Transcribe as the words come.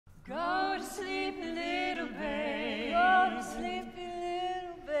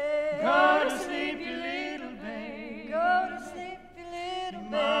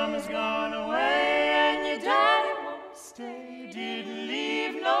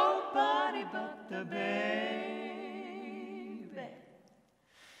but the baby.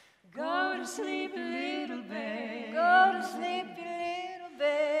 Go to sleep, little babe. Go to sleep, you little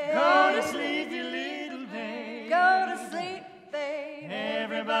babe. Go to sleep, you little babe. Go to sleep, babe.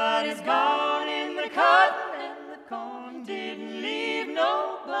 Everybody's gone in the cotton and the corn. Didn't leave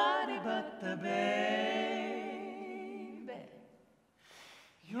nobody but the baby.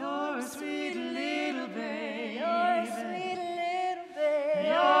 You're a sweet little babe. You're a sweet little babe.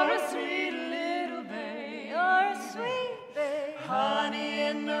 You're a sweet little babe. You're a sweet babe. Honey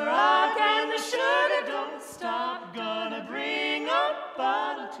in the rock and the sugar don't stop. Gonna bring a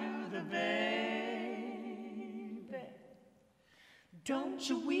bottle to the baby. Don't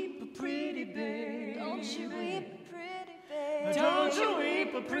you weep, a pretty babe. Don't you weep, pretty babe. Don't you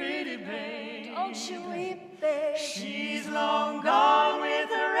weep, a pretty babe. Don't you weep, babe. She's long gone with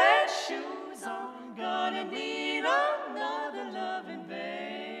her red shoes on. Gonna need another loving baby.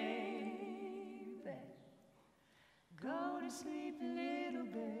 Go to sleep, little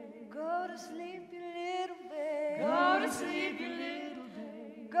babe. Go to sleep, you little babe. Go to sleep, you